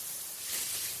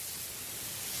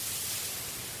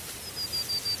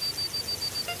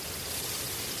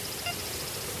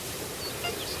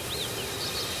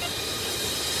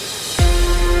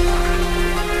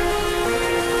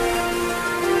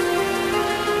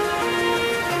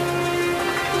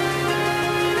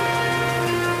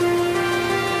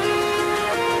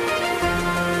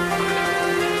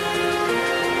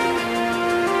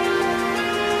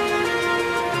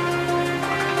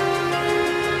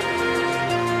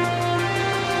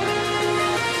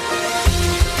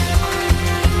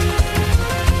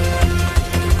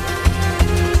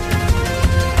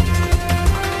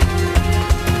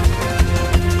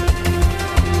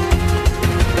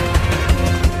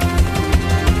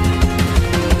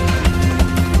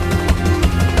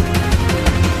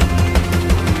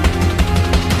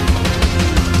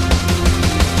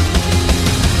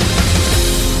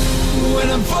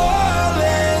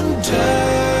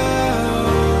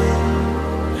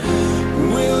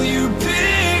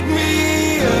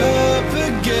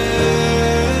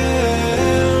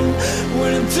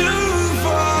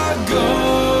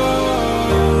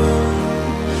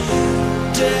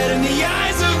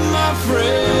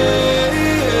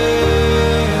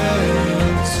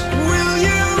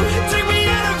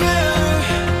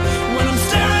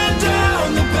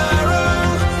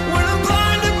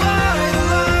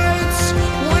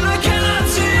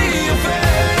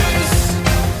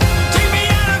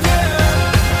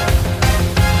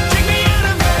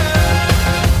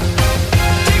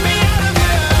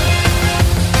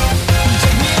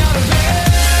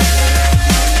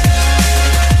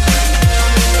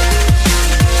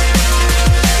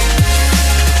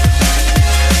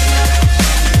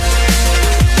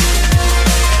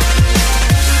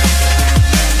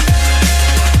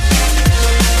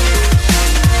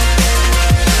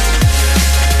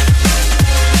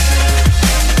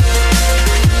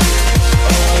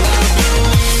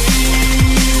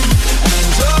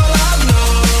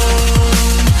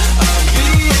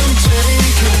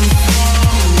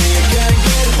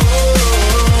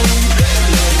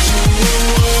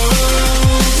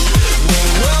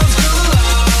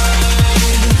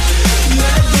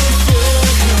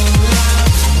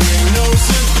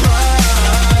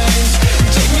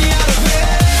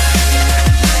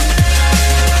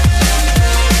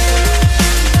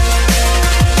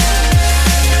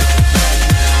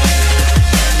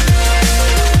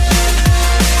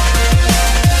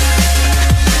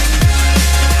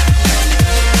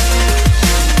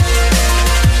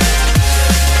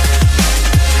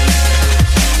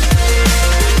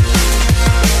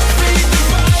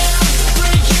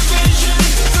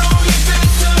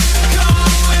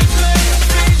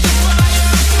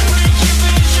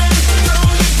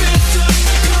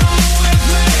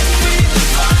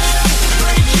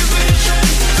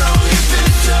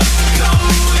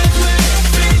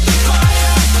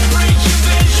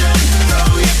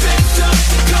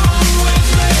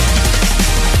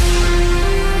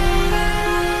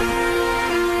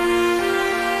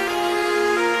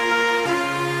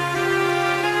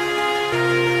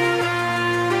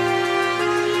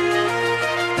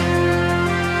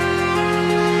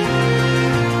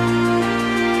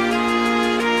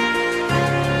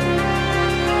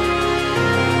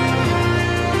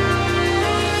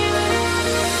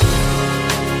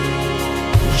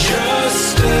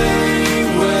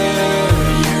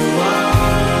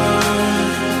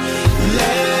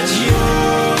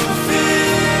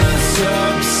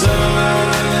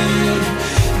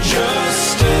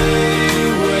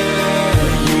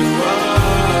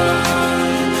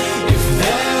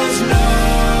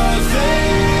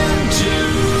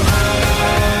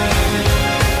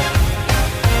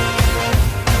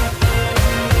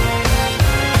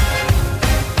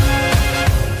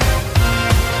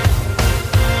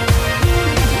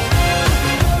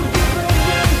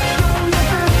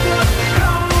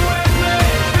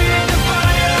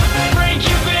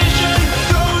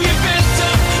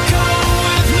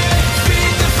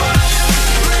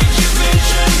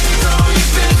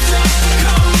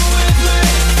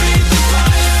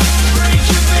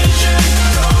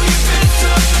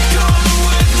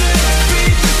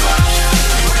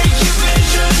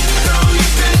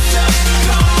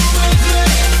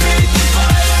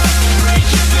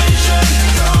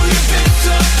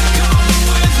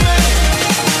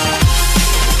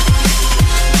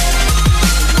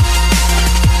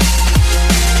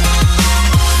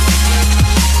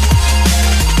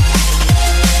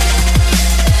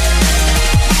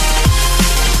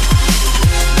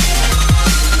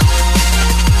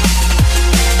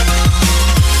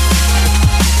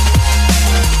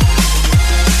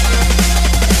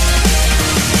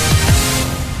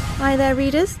 Hi there,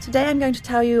 readers. Today I'm going to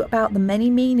tell you about The Many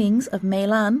Meanings of Mei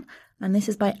Lan, and this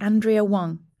is by Andrea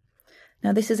Wang.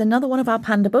 Now, this is another one of our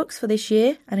panda books for this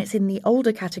year, and it's in the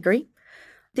older category.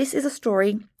 This is a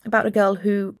story about a girl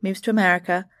who moves to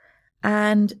America,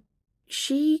 and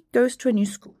she goes to a new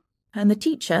school. And the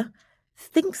teacher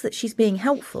thinks that she's being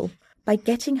helpful by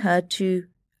getting her to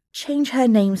change her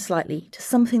name slightly to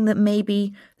something that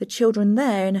maybe the children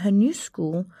there in her new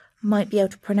school might be able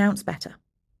to pronounce better.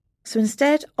 So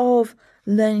instead of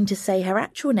learning to say her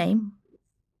actual name,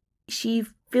 she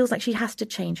feels like she has to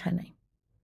change her name.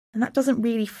 And that doesn't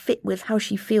really fit with how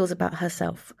she feels about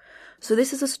herself. So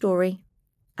this is a story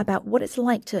about what it's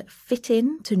like to fit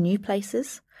in to new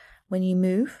places when you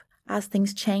move, as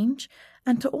things change,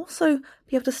 and to also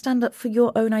be able to stand up for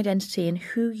your own identity and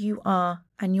who you are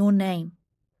and your name.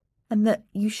 And that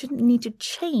you shouldn't need to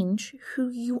change who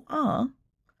you are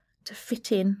to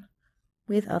fit in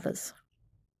with others.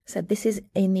 So this is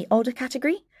in the older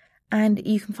category, and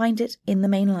you can find it in the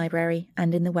main library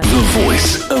and in the web. The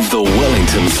voice of the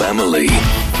Wellington family.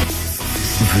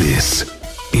 This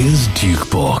is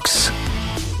Dukebox.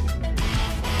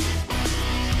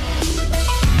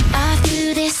 I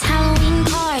threw this Halloween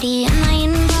party and I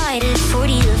invited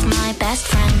 40 of my best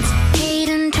friends. Kate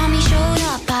and Tommy showed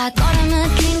up, I got them a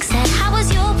drink, said, how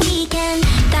was your weekend?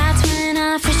 That's when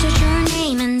I first heard your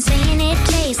name and saying it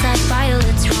tastes like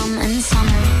violets, rum and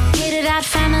summer. Catered at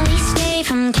family stay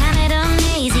from Canada,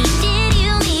 Maisie. Did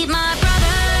you meet my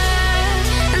brother?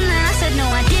 And then I said no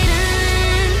I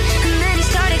didn't. And then he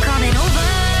started coming over,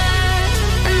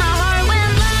 and my heart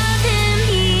went love him,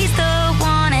 he's the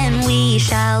one and we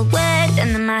shall wed.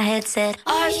 And then my head said,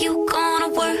 are you gonna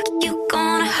work? You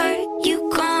gonna hurt? You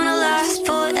gonna last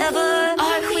forever?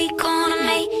 Are we gonna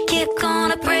make it?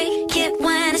 Gonna break it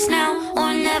when it's now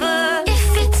or never?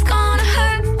 If it's gonna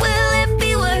hurt, will it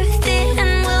be worth it?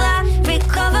 And will I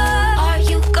recover? Are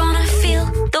you gonna feel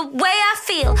the way I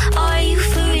feel? Are you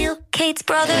for real, Kate's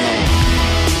brother?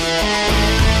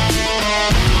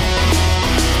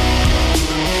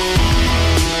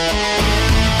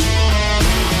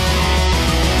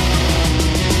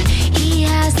 He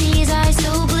has these eyes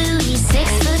so blue, he's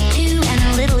 6'2" and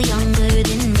a little younger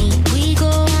than me. We go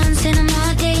on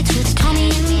cinema dates with Tommy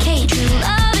and Kate, true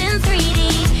love in 3D.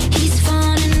 He's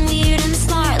fun and weird and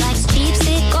smart, likes cheap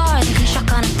cigars and can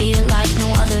shuck on a beer like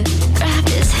no other. Grabbed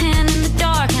his hand in the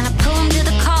dark and I pull him to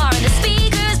the car. The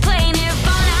speakers play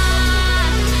Nirvana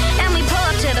and we pull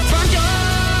up to the front door.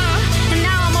 And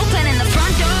now I'm opening the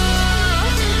front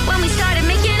door. When we started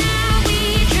making out,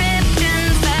 we tripped and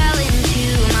fell into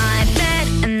my bed.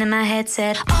 And then my head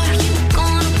said, are you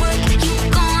gonna work? You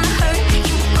gonna hurt?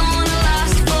 You gonna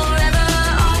last forever?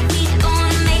 Are we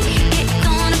gonna make it?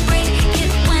 Gonna break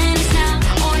it when it's now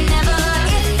or never?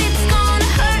 If it's gonna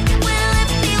hurt, will it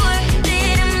be worth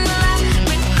it? And will I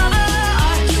recover?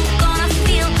 Are you gonna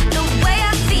feel the way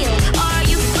I feel? Are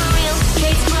you for real,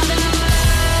 Kate's brother?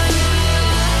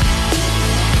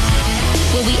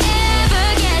 Will we ever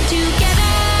get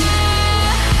together?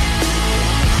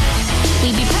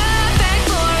 We'd be perfect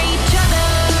for each other.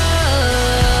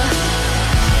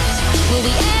 Will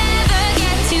we ever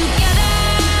get together?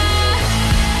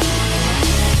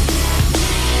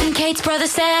 And Kate's brother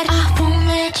said, I won't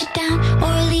let you down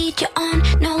or lead you on.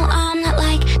 No, I'm not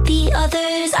like the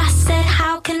others. I said,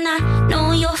 how can I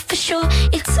know you're for sure?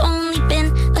 It's only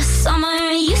been a summer.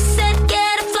 You said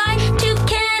get a flight to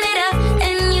Canada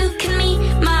and you can meet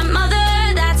my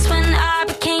mother. That's when I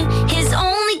became his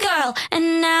only girl,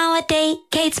 and now I date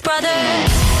Kate's brother.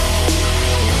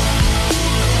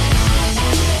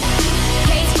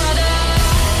 Kate's brother.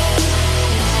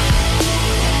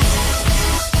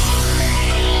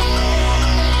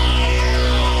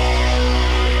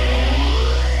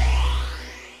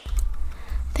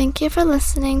 Thank you for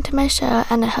listening to my show,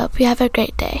 and I hope you have a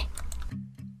great day.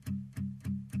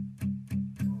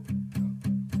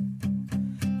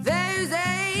 There's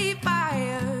a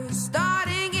fire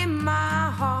starting in my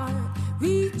heart,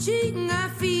 reaching a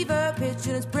fever pitch,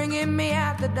 and it's bringing me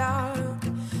out the dark.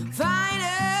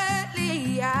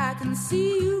 Finally, I can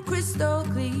see you crystal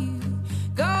clear.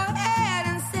 Go ahead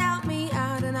and sell me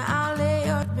out, and I'll lay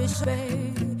your fish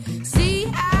bare. See,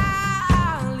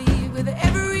 I'll leave with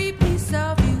every piece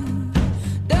of you.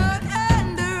 Don't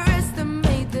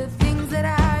underestimate the things that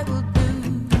I will do.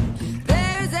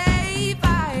 There's a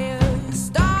fire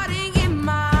starting in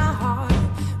my heart,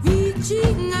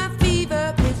 reaching a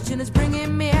fever pitch, and it's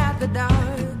bringing me out the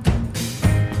dark.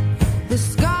 The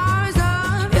scars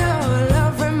of your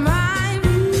love remind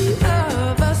me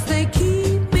of us. They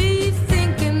keep me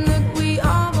thinking that we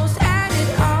almost had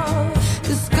it all.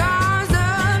 The scars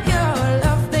of your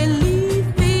love, they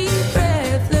leave me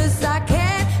breathless.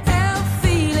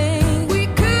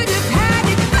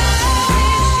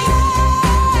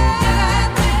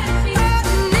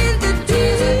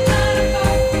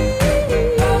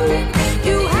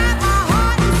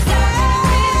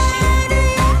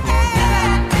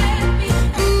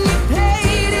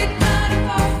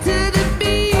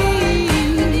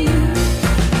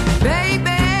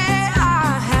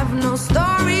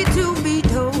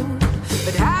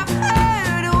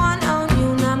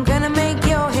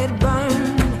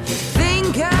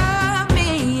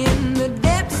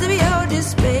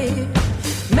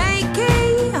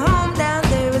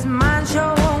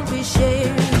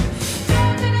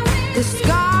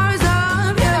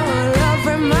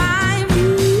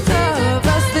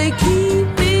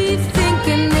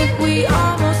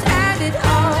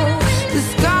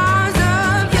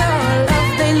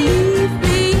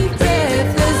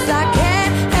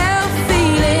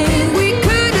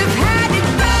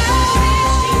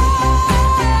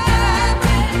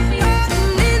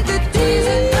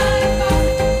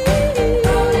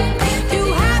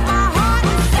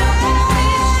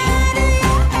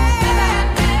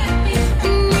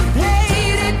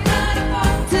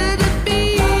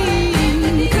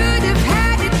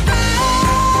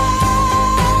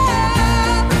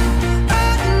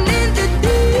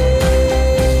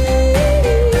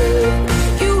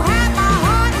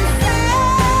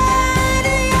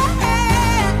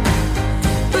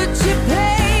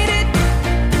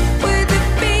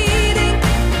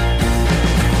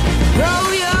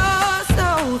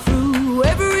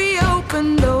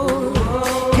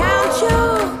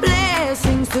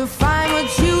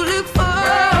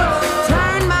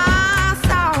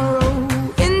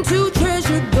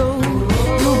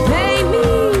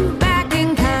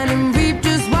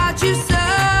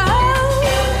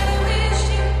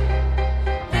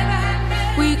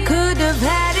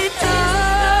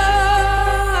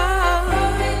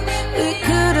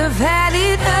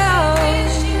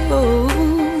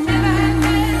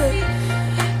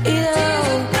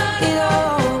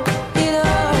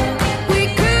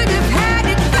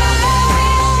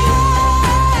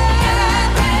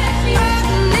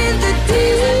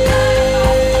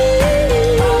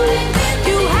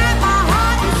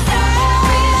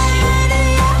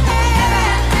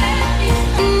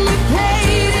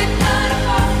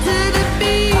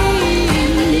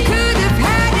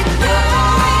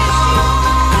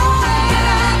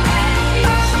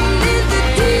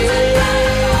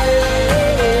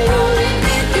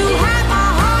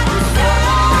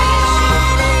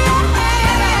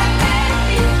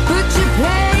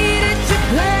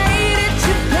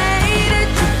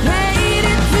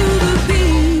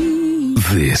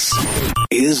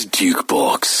 is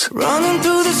Jukebox. Running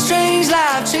through the strange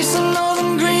life, chasing all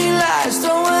them green lights,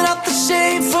 throwing up the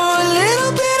shade for a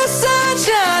little bit of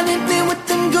sunshine. Hit me with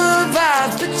them good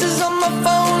vibes, pictures on my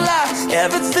phone lights,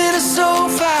 everything is so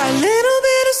fine, little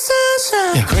bit of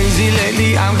sunshine. Yeah, crazy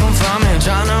lately, I'm confirming,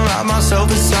 trying to rob myself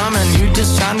of something. You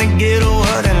just trying to get a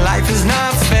word and life is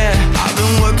not fair. I've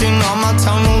been working on my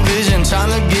tunnel vision, trying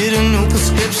to get a new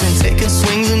prescription, taking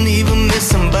swings and even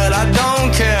missing, but I don't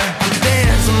care. I'm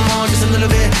dancing more, just a little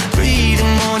bit,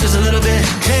 breathing more, just a little bit,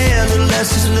 care a little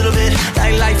less, just a little bit,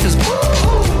 like life is woo.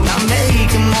 I'm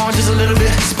making more, just a little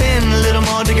bit, spin a little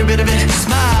more to get rid of it,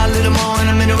 smile a little more and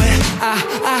I'm into it.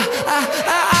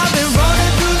 I've been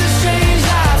running through the strange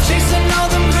life, chasing all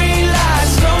them green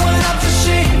lights, throwing up the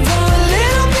shade for a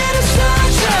little bit of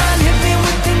sunshine. Hit me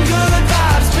with them good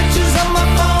vibes, pictures on my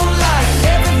phone light,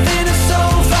 everything is so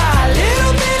fine,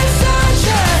 little bit of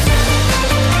sunshine.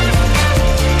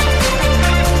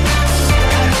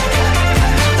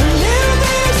 A little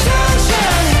bit of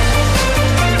sunshine.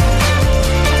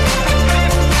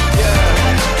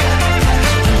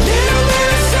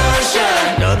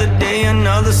 Another day,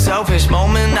 another selfish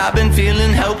moment. I've been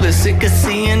feeling helpless, sick of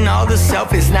seeing all the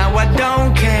selfies. Now I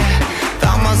don't care.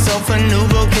 Found myself a new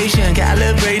vocation,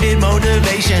 calibrated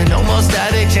motivation. No more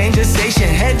static, change the station,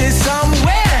 headed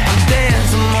somewhere. I'm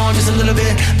dancing more, just a little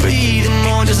bit, breathing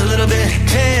more, just a little bit,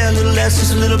 care a little less,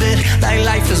 just a little bit, like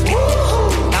life is woo.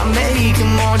 I'm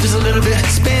making more, just a little bit,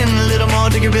 spin a little more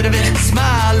to get rid of it,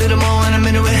 smile a little more and I'm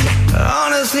into it.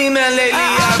 Honestly, man, lately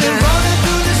I've been running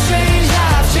through the strange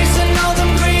life, chasing all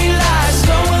them green lights,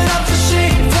 throwing up the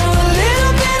shade for a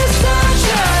little bit of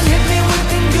sunshine. Hit me with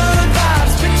them good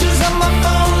vibes, pictures on my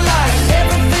phone light,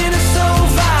 everything is so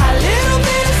fine, little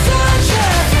bit of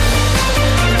sunshine.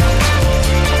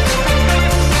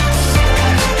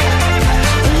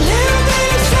 A little bit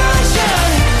of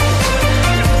sunshine.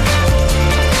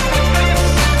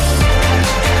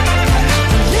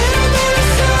 A little bit of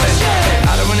sunshine.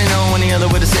 I don't really know any other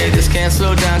way to say this. Can't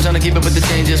slow down, trying to keep up with the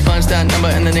changes. Punch that number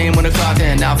and the name when I clock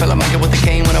in. Now I feel like Michael with the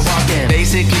cane when I walk in.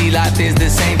 Basically, life is the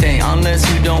same thing, unless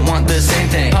you don't want the same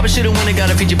thing. Probably should've won it, got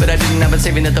a feature, but I didn't. I've been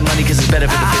saving up the money cause it's better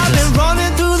for the business. I've been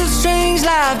running through the strange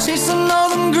life, chasing all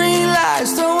them green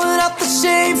lights, throwing up the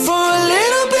shade for a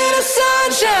little bit of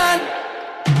sunshine.